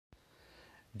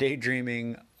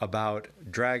daydreaming about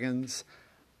dragons.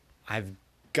 I've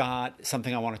got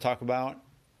something I want to talk about.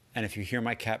 And if you hear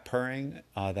my cat purring,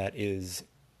 that is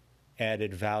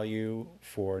added value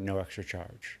for no extra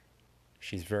charge.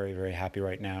 She's very, very happy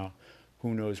right now.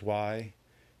 Who knows why?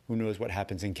 Who knows what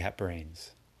happens in cat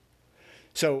brains?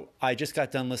 So I just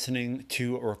got done listening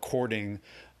to a recording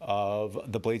of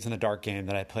the Blades in the Dark game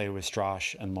that I played with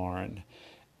Strash and Lauren.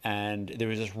 And there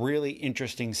was this really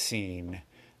interesting scene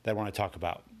that I want to talk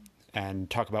about and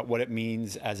talk about what it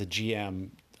means as a GM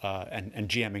and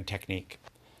GMing technique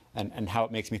and how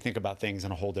it makes me think about things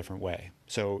in a whole different way.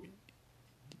 So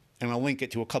I'm going to link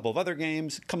it to a couple of other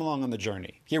games. Come along on the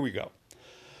journey. Here we go.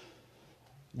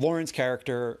 Lauren's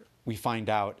character, we find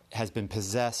out, has been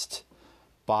possessed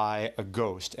by a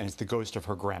ghost, and it's the ghost of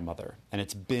her grandmother. And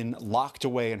it's been locked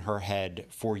away in her head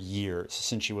for years,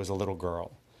 since she was a little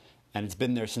girl. And it's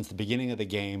been there since the beginning of the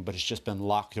game, but it's just been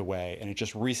locked away, and it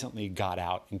just recently got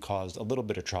out and caused a little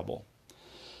bit of trouble.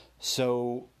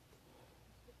 So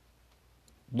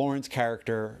Lauren's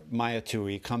character, Maya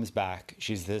Tui, comes back.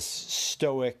 She's this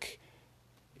stoic,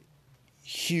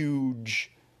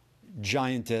 huge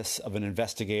giantess of an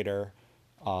investigator,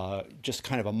 just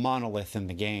kind of a monolith in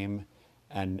the game,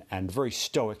 and very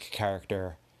stoic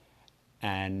character.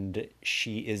 And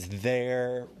she is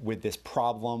there with this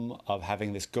problem of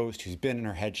having this ghost who's been in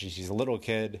her head. She's a little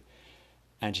kid,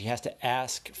 and she has to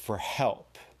ask for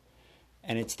help.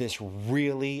 And it's this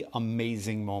really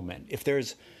amazing moment. If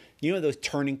there's, those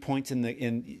turning points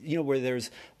where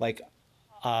there's like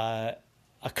a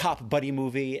cop buddy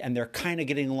movie and they're kind of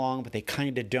getting along, but they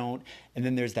kind of don't. And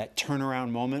then there's that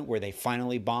turnaround moment where they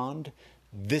finally bond.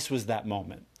 This was that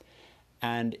moment.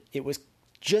 And it was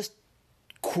just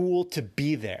cool to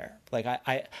be there. Like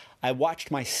I watched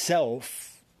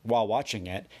myself while watching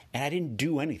it, and I didn't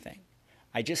do anything.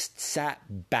 I just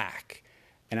sat back,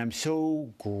 and I'm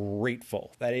so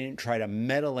grateful that I didn't try to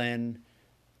meddle in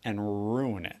and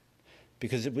ruin it,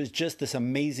 because it was just this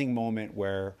amazing moment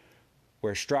where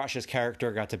Strash's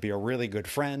character got to be a really good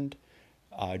friend,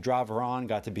 Dravaron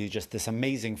got to be just this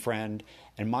amazing friend,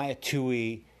 and Maya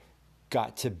Tui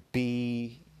got to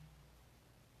be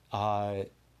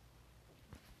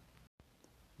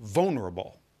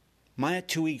vulnerable. Maya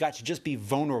Tui got to just be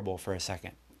vulnerable for a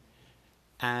second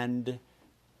and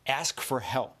ask for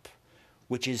help,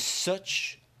 which is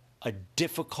such a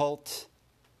difficult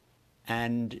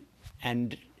and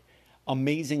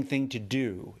amazing thing to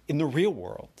do in the real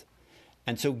world.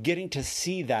 And so getting to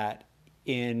see that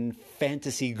in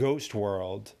fantasy ghost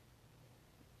world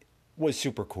was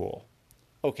super cool.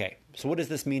 Okay, so what does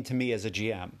this mean to me as a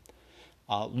GM?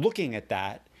 Looking at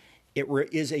that, it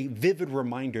is a vivid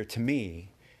reminder to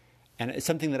me, and it's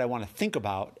something that I want to think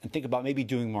about and think about maybe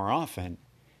doing more often,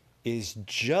 is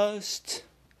just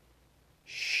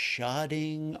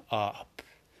shutting up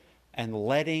and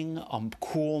letting a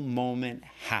cool moment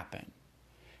happen.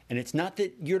 And it's not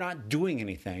that you're not doing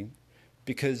anything,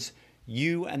 because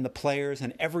you and the players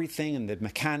and everything and the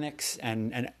mechanics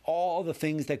and all the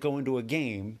things that go into a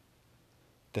game,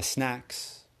 the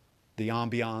snacks, the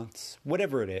ambiance,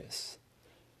 whatever it is,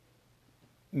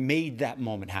 made that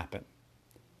moment happen.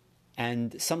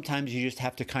 And sometimes you just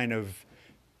have to kind of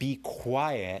be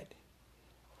quiet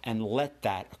and let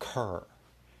that occur,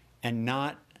 and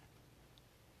not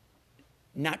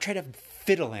try to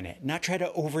fiddle in it, not try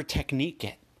to over technique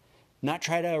it, not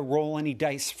try to roll any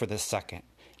dice for the second,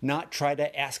 not try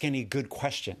to ask any good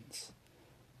questions,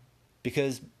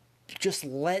 because just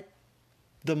let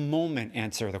the moment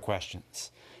answer the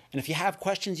questions. And if you have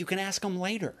questions, you can ask them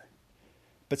later.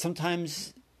 But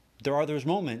sometimes there are those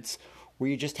moments where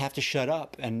you just have to shut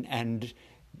up and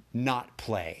not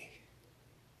play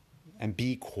and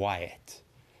be quiet.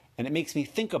 And it makes me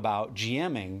think about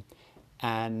GMing,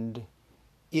 and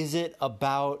is it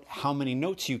about how many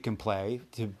notes you can play,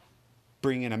 to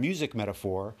bring in a music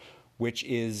metaphor, which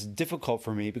is difficult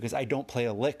for me because I don't play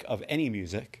a lick of any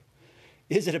music?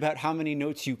 Is it about how many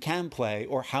notes you can play,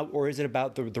 or is it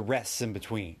about the rests in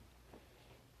between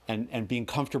and being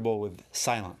comfortable with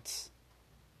silence?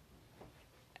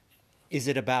 Is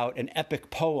it about an epic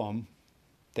poem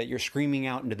that you're screaming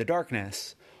out into the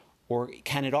darkness, or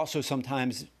can it also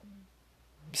sometimes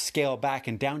scale back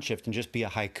and downshift and just be a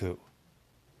haiku?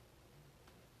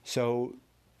 So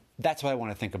that's what I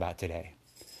want to think about today.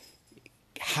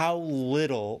 How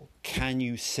little can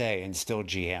you say and still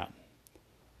GM?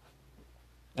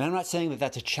 And I'm not saying that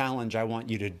that's a challenge I want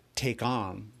you to take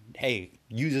on. Hey,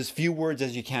 use as few words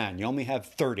as you can. You only have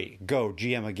 30. Go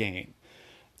GM a game.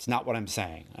 It's not what I'm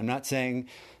saying. I'm not saying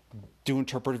do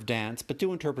interpretive dance, but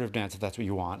do interpretive dance if that's what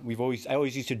you want. I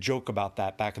always used to joke about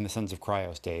that back in the Sons of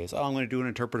Kryos days. Oh, I'm going to do an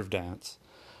interpretive dance.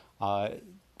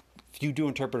 If you do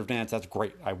interpretive dance, that's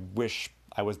great. I wish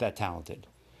I was that talented.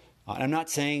 And I'm not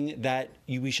saying that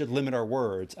we should limit our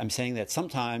words. I'm saying that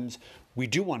sometimes we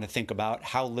do want to think about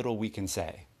how little we can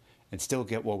say and still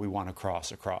get what we want to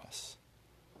cross across.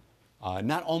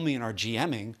 Not only in our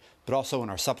GMing, but also in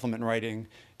our supplement writing,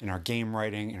 in our game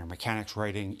writing, in our mechanics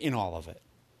writing, in all of it.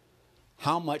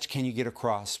 How much can you get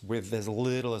across with as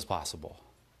little as possible?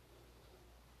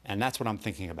 And that's what I'm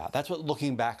thinking about. That's what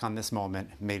looking back on this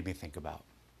moment made me think about.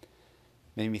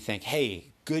 Made me think,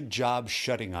 hey, good job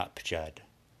shutting up, Judd.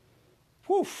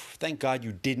 Whew, thank God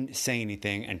you didn't say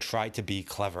anything and try to be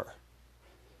clever.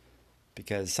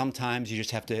 Because sometimes you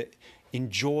just have to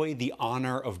enjoy the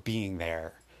honor of being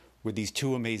there with these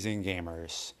two amazing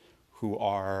gamers who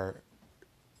are,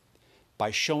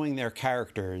 by showing their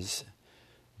characters,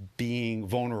 being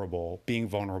vulnerable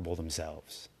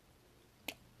themselves.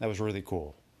 That was really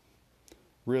cool.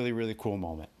 Really, really cool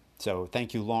moment. So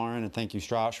thank you, Lauren, and thank you,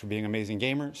 Strash, for being amazing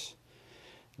gamers.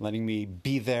 Letting me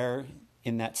be there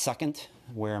in that second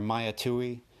where Maya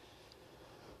Tui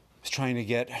was trying to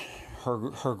get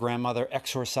her grandmother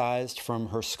exorcised from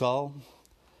her skull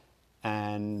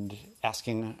and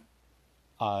asking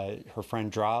her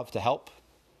friend Drav to help.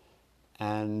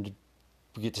 And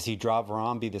we get to see Drav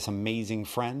Varan be this amazing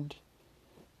friend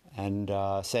and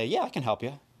say, yeah, I can help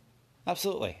you.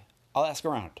 Absolutely. I'll ask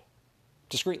around.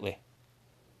 Discreetly.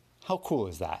 How cool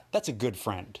is that? That's a good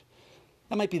friend.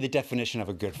 That might be the definition of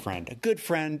a good friend. A good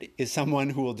friend is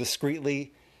someone who will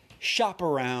discreetly shop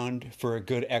around for a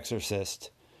good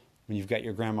exorcist when you've got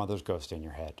your grandmother's ghost in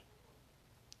your head.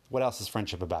 What else is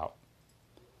friendship about?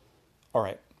 All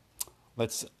right,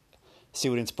 let's see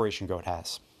what Inspiration Goat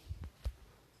has.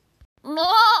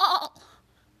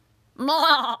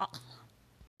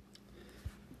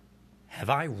 Have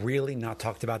I really not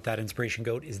talked about that, Inspiration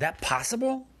Goat? Is that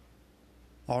possible?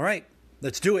 All right,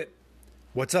 let's do it.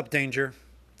 What's up, Danger?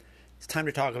 It's time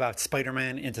to talk about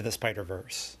Spider-Man Into the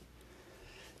Spider-Verse.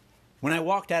 When I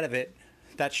walked out of it,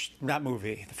 that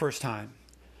movie, the first time,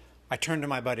 I turned to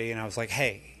my buddy and I was like,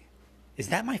 hey, is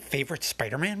that my favorite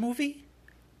Spider-Man movie?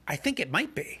 I think it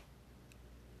might be.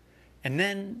 And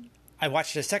then I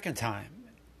watched it a second time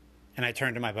and I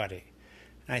turned to my buddy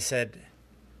and I said,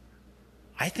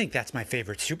 I think that's my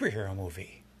favorite superhero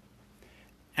movie.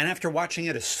 And after watching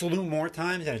it a slew more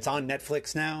times, and it's on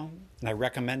Netflix now, and I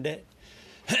recommend it,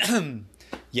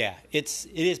 yeah, it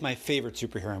is my favorite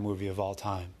superhero movie of all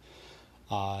time.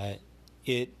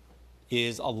 It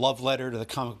is a love letter to the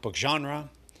comic book genre.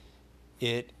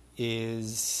 It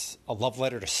is a love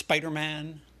letter to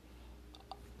Spider-Man,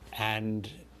 and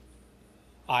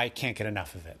I can't get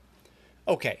enough of it.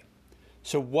 Okay,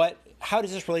 so how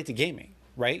does this relate to gaming?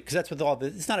 Right? Because that's what all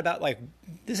this, it's not about like,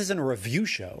 this isn't a review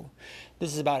show.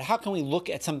 This is about how can we look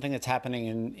at something that's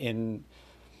happening in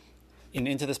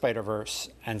Into the Spider-Verse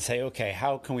and say, okay,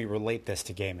 how can we relate this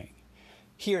to gaming?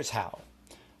 Here's how.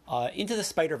 Into the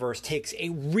Spider-Verse takes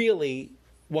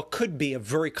what could be a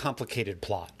very complicated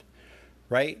plot,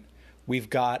 right? We've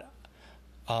got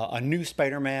a new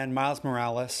Spider-Man, Miles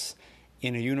Morales,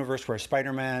 in a universe where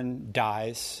Spider-Man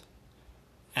dies,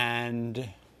 and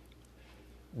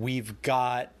we've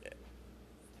got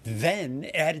then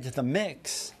added to the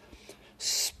mix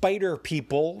spider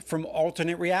people from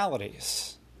alternate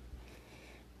realities.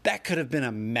 That could have been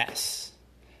a mess.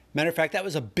 Matter of fact, that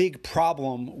was a big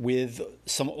problem with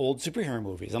some old superhero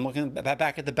movies. I'm looking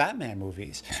back at the Batman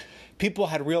movies. People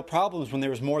had real problems when there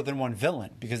was more than one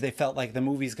villain because they felt like the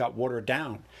movies got watered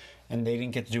down and they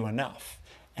didn't get to do enough.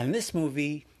 And this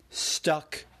movie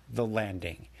stuck the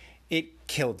landing. It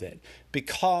killed it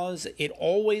because it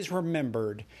always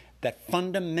remembered that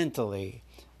fundamentally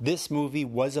this movie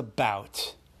was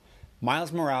about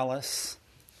Miles Morales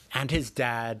and his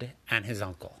dad and his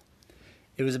uncle.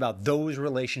 It was about those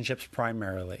relationships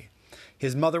primarily.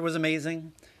 His mother was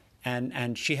amazing,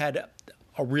 and she had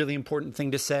a really important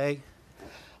thing to say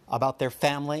about their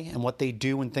family and what they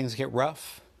do when things get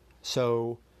rough.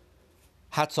 So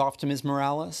hats off to Ms.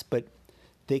 Morales, but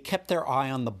they kept their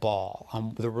eye on the ball,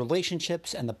 on the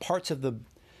relationships and the parts of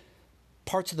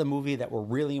the movie that were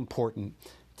really important,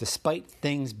 despite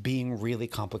things being really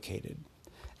complicated.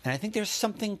 And I think there's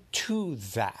something to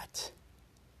that.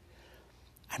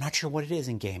 I'm not sure what it is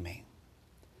in gaming.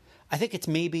 I think it's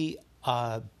maybe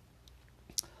the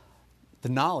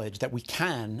knowledge that we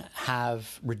can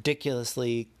have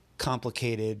ridiculously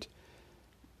complicated,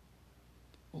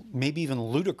 maybe even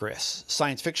ludicrous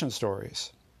science fiction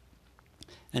stories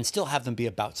and still have them be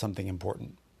about something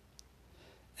important.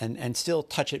 and still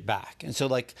touch it back. And so,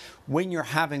 like, when you're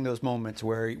having those moments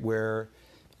where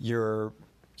you're,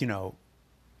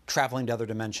 traveling to other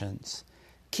dimensions,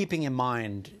 keeping in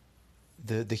mind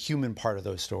the human part of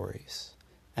those stories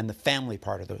and the family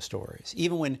part of those stories,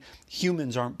 even when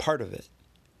humans aren't part of it,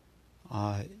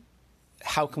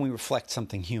 how can we reflect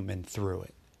something human through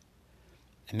it?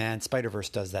 And man, Spider-Verse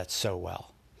does that so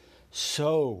well.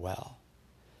 So well.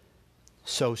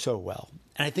 So well.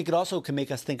 And I think it also can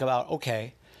make us think about,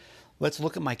 okay, let's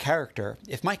look at my character.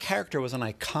 If my character was an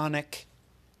iconic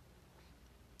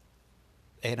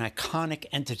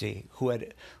entity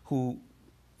who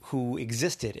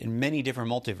existed in many different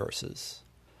multiverses,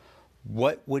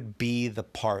 what would be the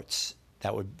parts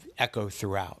that would echo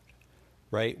throughout,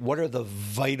 right? What are the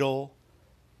vital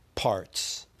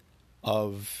parts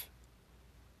of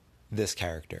this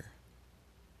character?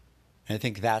 And I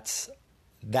think that's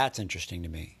interesting to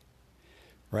me,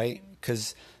 right?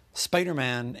 Because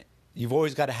Spider-Man, you've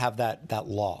always got to have that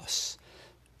loss.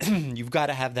 You've got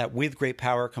to have that with great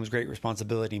power comes great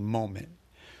responsibility moment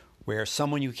where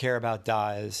someone you care about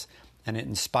dies and it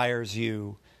inspires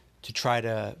you to try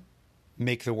to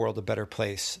make the world a better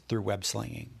place through web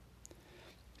slinging.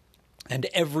 And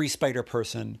every spider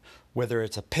person, whether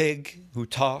it's a pig who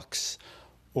talks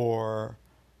or,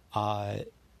 a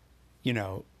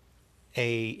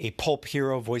pulp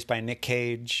hero voiced by Nick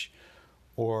Cage,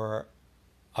 or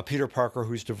a Peter Parker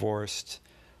who's divorced,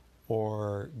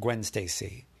 or Gwen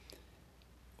Stacy,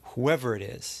 whoever it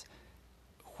is,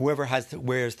 whoever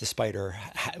wears the spider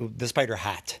hat or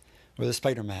the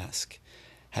spider mask,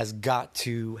 has got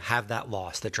to have that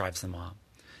loss that drives them on.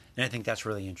 And I think that's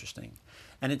really interesting.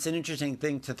 And it's an interesting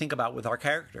thing to think about with our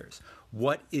characters.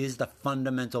 What is the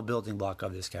fundamental building block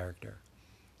of this character?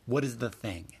 What is the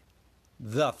thing?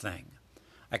 The thing.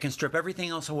 I can strip everything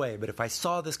else away, but if I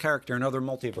saw this character in other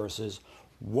multiverses,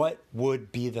 what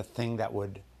would be the thing that I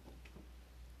would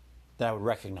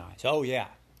recognize? Oh yeah,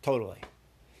 totally.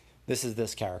 This is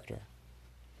this character.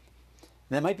 And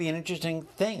that might be an interesting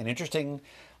thing, an interesting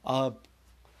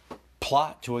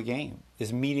plot to a game,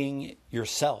 is meeting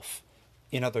yourself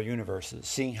in other universes,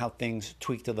 seeing how things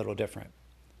tweaked a little different.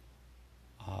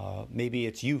 Maybe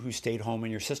it's you who stayed home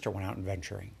and your sister went out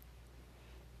adventuring,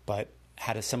 but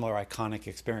had a similar iconic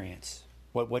experience.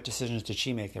 What decisions did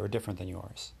she make that were different than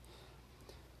yours?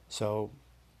 So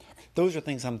those are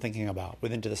things I'm thinking about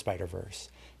with Into the Spider-Verse.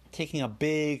 Taking a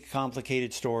big,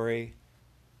 complicated story,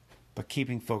 but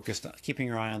keeping focused, keeping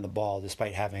your eye on the ball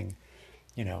despite having,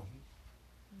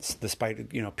 the spider,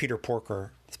 Peter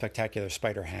Porker, Spectacular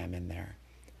Spider-Ham in there.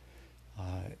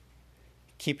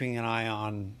 Keeping an eye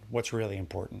on what's really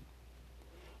important.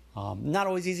 Not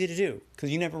always easy to do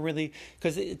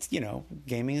because it's,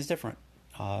 gaming is different.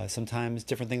 Sometimes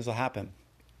different things will happen.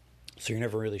 So you're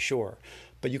never really sure.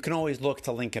 But you can always look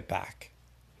to link it back,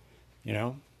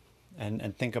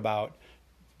 and think about,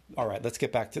 all right, let's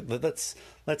get back to,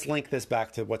 let's link this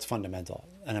back to what's fundamental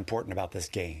and important about this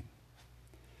game.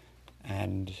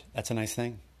 And that's a nice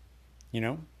thing,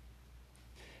 Know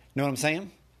what I'm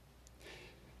saying?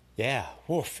 Yeah,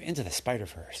 Into the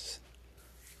Spider-Verse.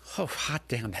 Oh, hot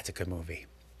damn, that's a good movie.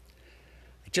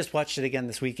 I just watched it again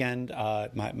this weekend.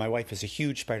 My wife is a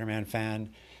huge Spider-Man fan,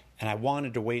 and I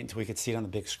wanted to wait until we could see it on the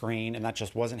big screen, and that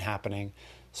just wasn't happening.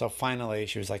 So finally,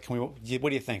 she was like, what do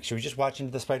you think? Should we just watch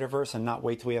Into the Spider-Verse and not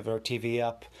wait till we have our TV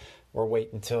up, or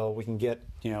wait until we can get,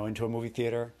 into a movie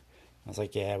theater? I was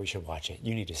like, yeah, we should watch it.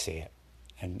 You need to see it.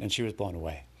 And she was blown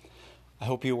away. I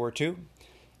hope you were too.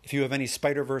 If you have any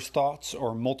Spider-Verse thoughts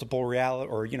or multiple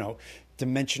reality or,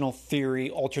 dimensional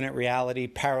theory, alternate reality,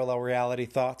 parallel reality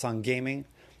thoughts on gaming,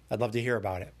 I'd love to hear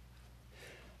about it.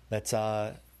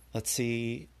 Let's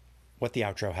see what the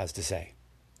outro has to say.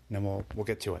 And then we'll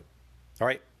get to it. All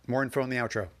right, more info in the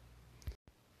outro.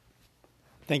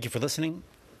 Thank you for listening.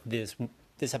 This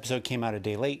episode came out a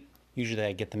day late. Usually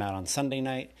I get them out on Sunday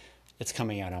night. It's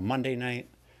coming out on Monday night.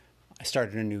 I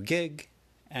started a new gig,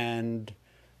 and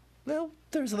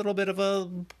there's a little bit of a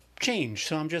change,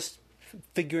 so I'm just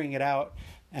figuring it out,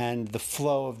 and the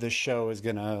flow of this show is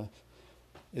gonna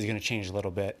change a little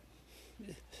bit.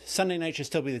 Sunday night should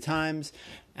still be the times,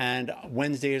 and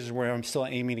Wednesdays is where I'm still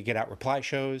aiming to get out reply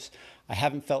shows. I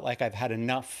haven't felt like I've had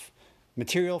enough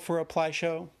material for a reply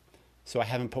show, so I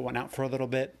haven't put one out for a little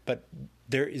bit, but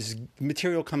there is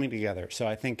material coming together, so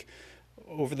I think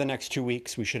over the next 2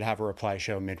 weeks, we should have a reply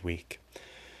show midweek.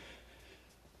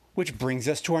 Which brings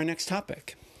us to our next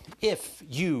topic. If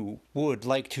you would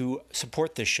like to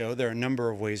support this show, there are a number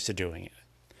of ways to doing it.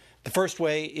 The first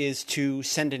way is to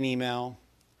send an email,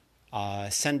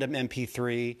 send an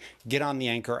MP3, get on the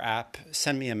Anchor app,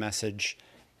 send me a message,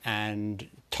 and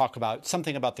talk about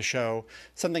something about the show,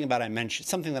 something about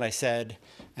something that I said,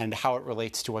 and how it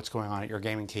relates to what's going on at your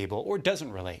gaming table or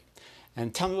doesn't relate.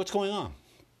 And tell me what's going on.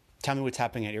 Tell me what's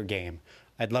happening at your game.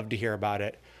 I'd love to hear about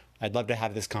it. I'd love to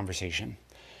have this conversation.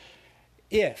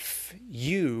 If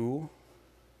you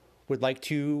would like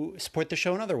to support the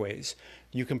show in other ways,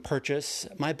 you can purchase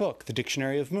my book, The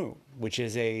Dictionary of Moo, which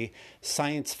is a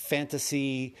science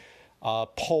fantasy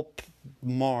pulp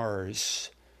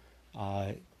Mars.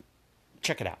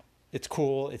 Check it out. It's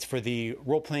cool. It's for the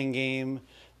role-playing game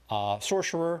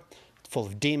Sorcerer. It's full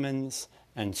of demons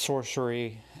and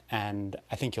sorcery, and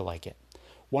I think you'll like it.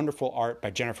 Wonderful art by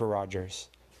Jennifer Rogers.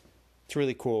 It's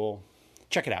really cool.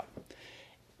 Check it out.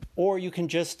 Or you can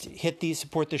just hit the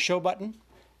support the show button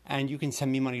and you can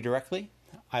send me money directly.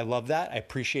 I love that. I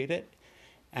appreciate it.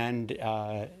 And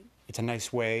it's a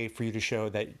nice way for you to show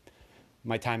that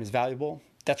my time is valuable.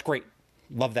 That's great.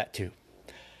 Love that too.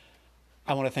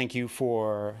 I want to thank you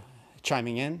for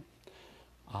chiming in.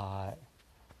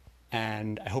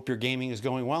 And I hope your gaming is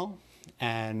going well.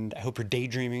 And I hope your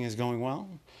daydreaming is going well.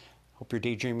 I hope you're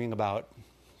daydreaming about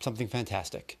something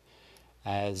fantastic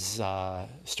as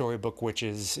storybook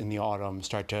witches in the autumn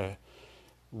start to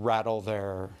rattle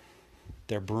their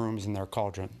brooms and their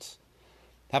cauldrons.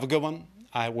 Have a good one.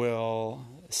 I will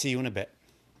see you in a bit.